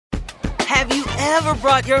Have you ever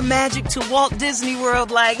brought your magic to Walt Disney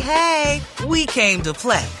World like, hey, we came to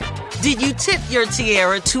play? Did you tip your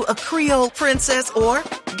tiara to a Creole princess or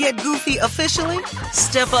get goofy officially?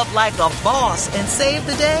 Step up like a boss and save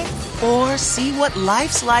the day? Or see what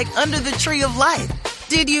life's like under the tree of life?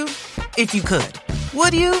 Did you? If you could.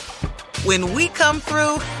 Would you? When we come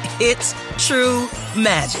through, it's true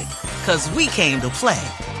magic. 'Cause we came to play.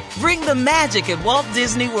 Bring the magic at Walt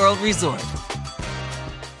Disney World Resort.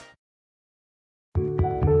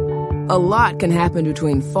 A lot can happen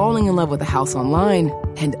between falling in love with a house online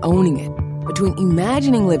and owning it. Between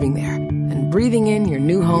imagining living there and breathing in your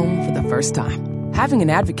new home for the first time. Having an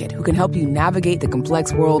advocate who can help you navigate the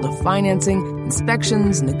complex world of financing,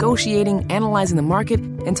 inspections, negotiating, analyzing the market,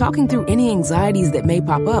 and talking through any anxieties that may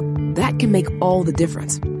pop up, that can make all the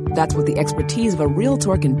difference. That's what the expertise of a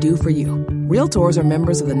Realtor can do for you. Realtors are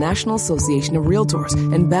members of the National Association of Realtors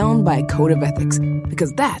and bound by a code of ethics,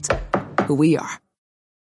 because that's who we are.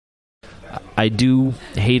 I do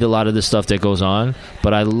hate a lot of the stuff that goes on,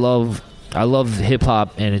 but I love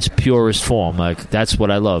hip-hop in its purest form. Like, that's what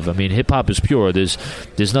I love. I mean, hip-hop is pure.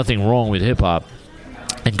 There's nothing wrong with hip-hop,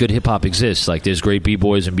 and good hip-hop exists. Like, there's great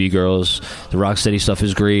b-boys and b-girls. The Rocksteady stuff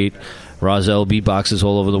is great. Rozelle beatboxes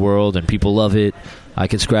all over the world, and people love it. I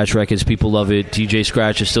Can Scratch Records, people love it. DJ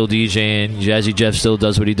Scratch is still DJing. Jazzy Jeff still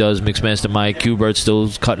does what he does. Mixmaster Mike, Q-Bert still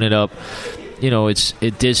cutting it up. You know,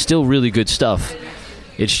 there's still really good stuff.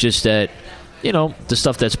 It's just that, you know, the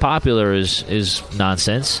stuff that's popular is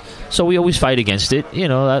nonsense. So we always fight against it. You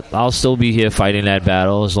know, I'll still be here fighting that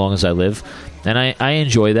battle as long as I live. And I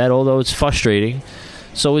enjoy that, although it's frustrating.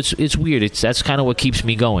 So it's weird. That's kind of what keeps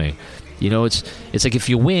me going. You know, it's like if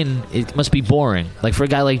you win, it must be boring. Like for a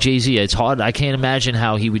guy like Jay-Z, it's hard. I can't imagine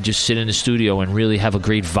how he would just sit in the studio and really have a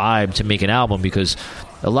great vibe to make an album, because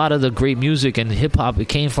a lot of the great music and hip-hop, it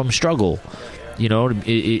came from struggle. You know,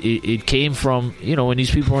 it came from, you know, when these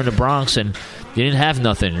people were in the Bronx and they didn't have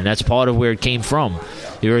nothing, and that's part of where it came from.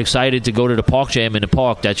 You're excited to go to the Park Jam in the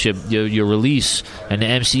park. That's your release, and the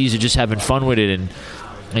MCs are just having fun with it,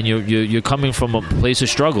 and you're coming from a place of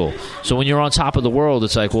struggle. So when you're on top of the world,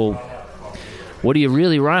 it's like, well, what do you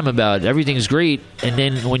really rhyme about? Everything's great, and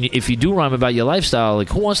then if you do rhyme about your lifestyle, like,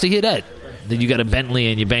 who wants to hear that? Then you got a Bentley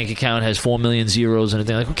and your bank account has 4 million zeros and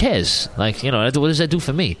everything. Like, who cares? Like, you know, what does that do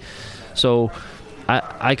for me? So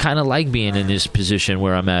I kind of like being in this position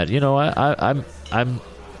where I'm at. You know, I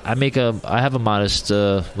have a modest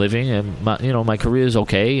living, and my career is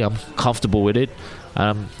okay. I'm comfortable with it.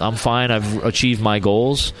 I'm fine. I've achieved my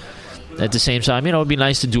goals. At the same time, you know, it'd be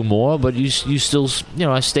nice to do more, but you still, you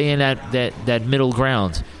know, I stay in that middle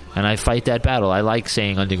ground, and I fight that battle. I like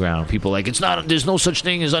saying underground. People are like, there's no such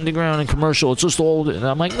thing as underground and commercial. It's just old. And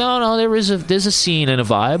I'm like, no, there's a scene and a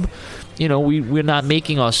vibe. You know, we're not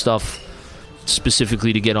making our stuff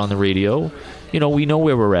specifically to get on the radio. You know, we know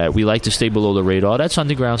where we're at. We like to stay below the radar. That's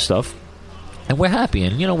underground stuff, and we're happy.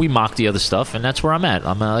 And, you know, we mock the other stuff, and that's where I'm at.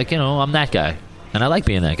 I'm like, you know, I'm that guy, and I like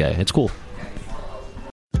being that guy. It's cool.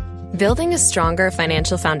 Building a stronger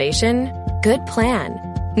financial foundation? Good plan.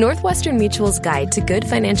 Northwestern Mutual's Guide to Good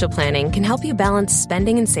Financial Planning can help you balance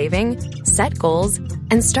spending and saving, set goals,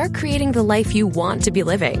 and start creating the life you want to be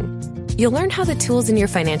living. You'll learn how the tools in your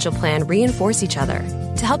financial plan reinforce each other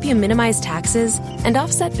to help you minimize taxes and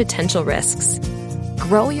offset potential risks.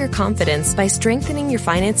 Grow your confidence by strengthening your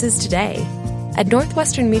finances today at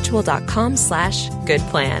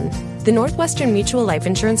northwesternmutual.com/goodplan. The Northwestern Mutual Life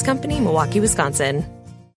Insurance Company, Milwaukee, Wisconsin.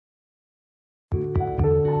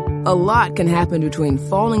 A lot can happen between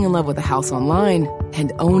falling in love with a house online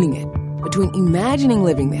and owning it. Between imagining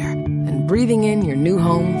living there and breathing in your new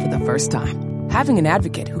home for the first time. Having an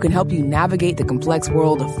advocate who can help you navigate the complex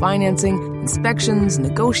world of financing, inspections,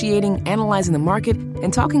 negotiating, analyzing the market,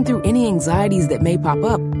 and talking through any anxieties that may pop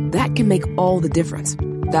up, that can make all the difference.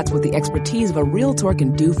 That's what the expertise of a Realtor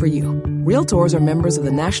can do for you. Realtors are members of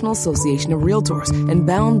the National Association of Realtors and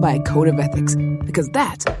bound by a code of ethics, because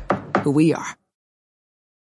that's who we are.